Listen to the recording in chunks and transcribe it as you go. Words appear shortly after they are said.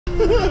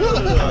You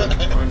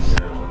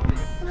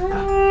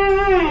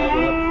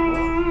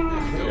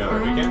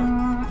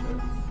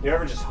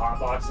ever just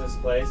hotbox this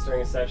place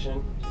during a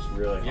session? Just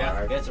really hard.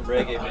 Yeah, get some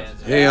reggae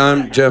bands. Hey,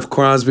 I'm Jeff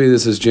Crosby.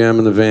 This is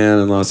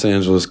JAMINTHEVAN in Los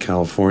Angeles,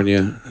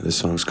 California. This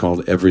song's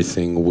called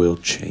Everything Will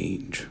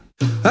Change.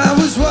 I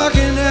was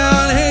walking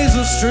down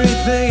Hazel Street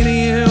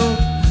thinking of you.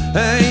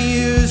 I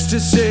used to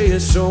say you're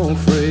so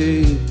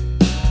afraid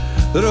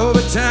that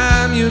over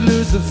time you'd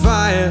lose the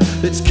fire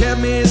that's kept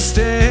me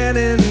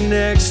standing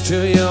next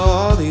to you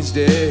all these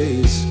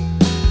days.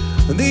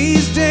 And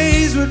these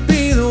days would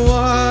be the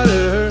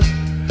water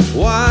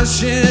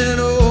washing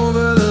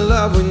over the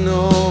love we've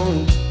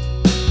known.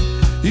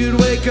 You'd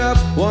wake up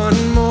one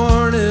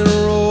morning,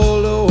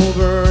 roll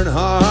over, and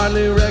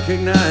hardly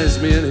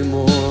recognize me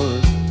anymore.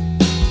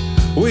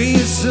 We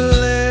used to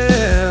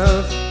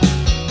laugh,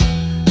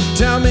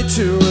 tell me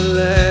to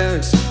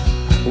relax,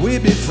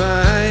 we'd be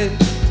fine.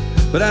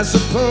 But I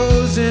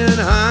suppose in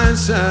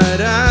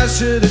hindsight I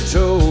should have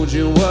told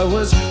you what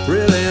was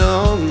really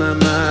on my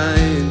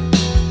mind.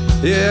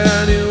 Yeah,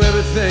 I knew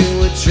everything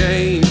would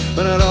change,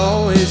 but I'd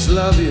always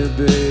love you,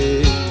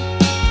 babe.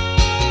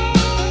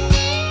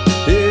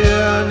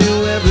 Yeah, I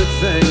knew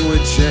everything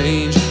would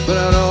change, but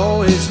I'd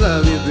always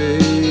love you,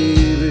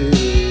 baby.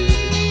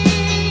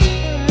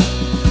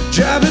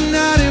 Driving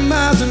 90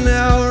 miles an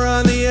hour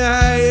on the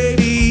I-80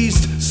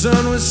 East,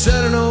 sun was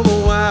setting over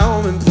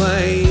Wyoming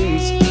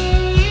plains.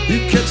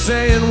 You kept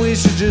saying we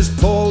should just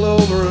pull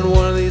over in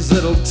one of these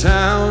little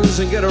towns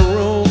and get a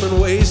room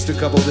and waste a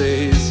couple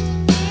days.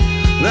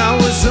 And I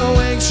was so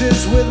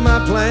anxious with my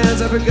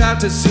plans, I forgot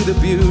to see the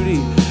beauty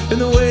in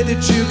the way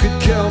that you could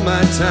kill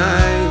my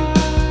time.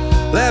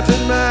 Laugh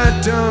at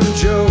my dumb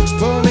jokes,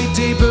 pull me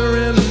deeper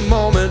in the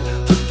moment,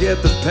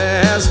 forget the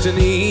past and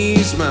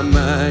ease my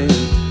mind.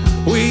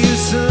 We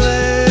used to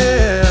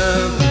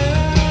laugh,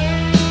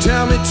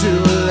 tell me to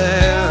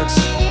relax,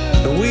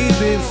 and we'd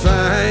be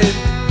fine.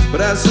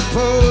 But I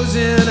suppose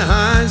in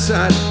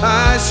hindsight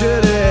I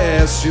should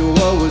have asked you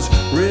what was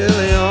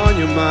really on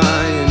your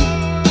mind.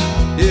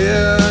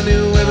 Yeah, I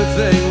knew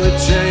everything would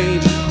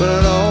change, but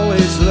I'd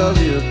always love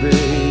you,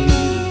 babe.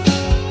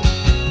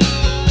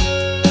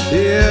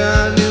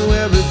 Yeah, I knew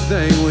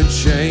everything would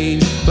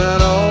change, but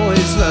I'd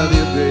always love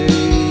you,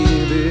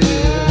 baby.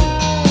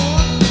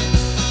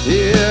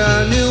 Yeah,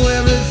 I knew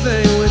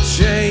everything would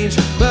change,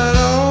 but I'd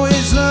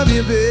always love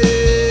you,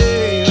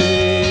 baby.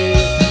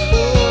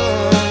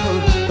 Oh,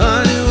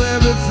 I knew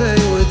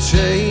everything would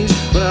change,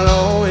 but I'd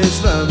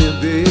always love you,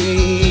 baby.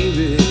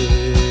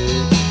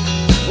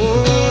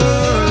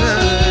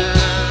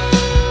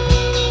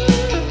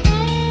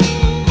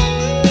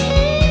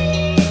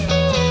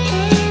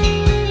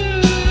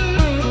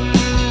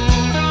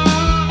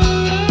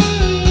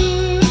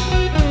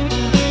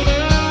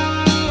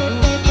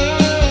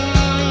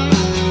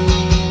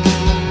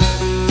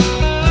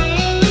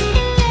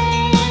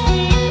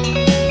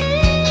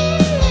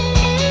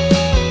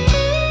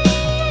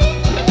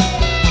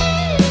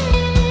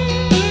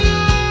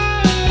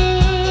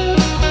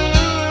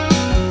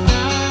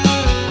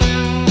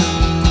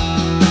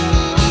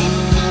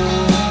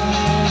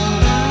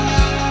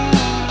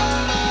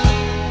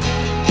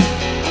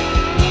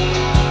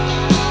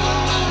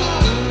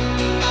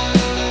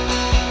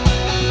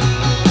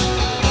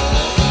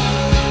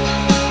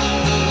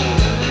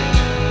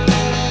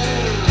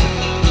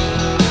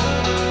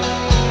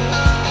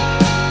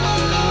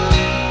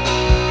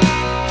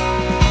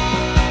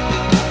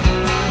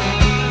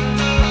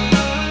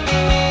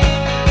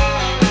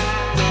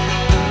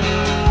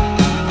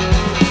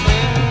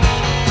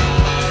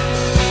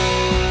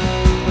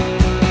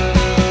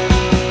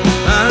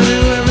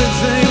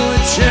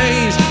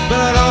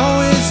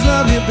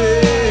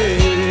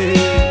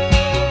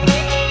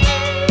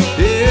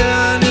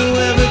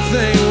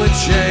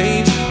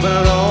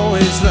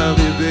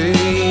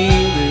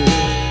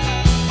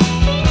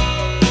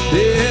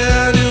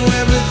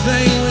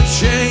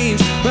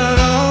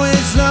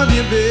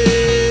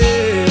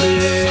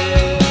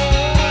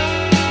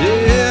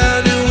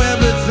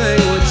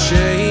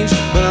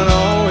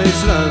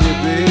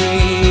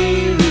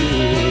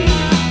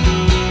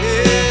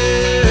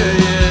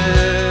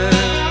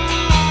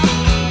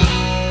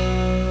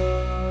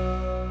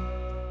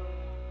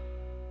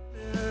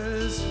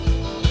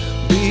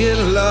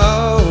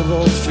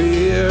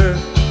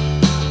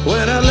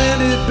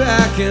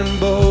 In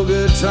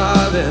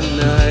Bogota that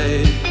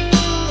night,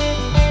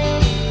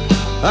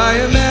 I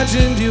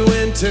imagined you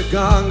in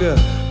Taganga,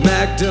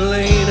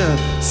 Magdalena,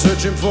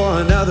 searching for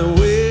another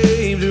way.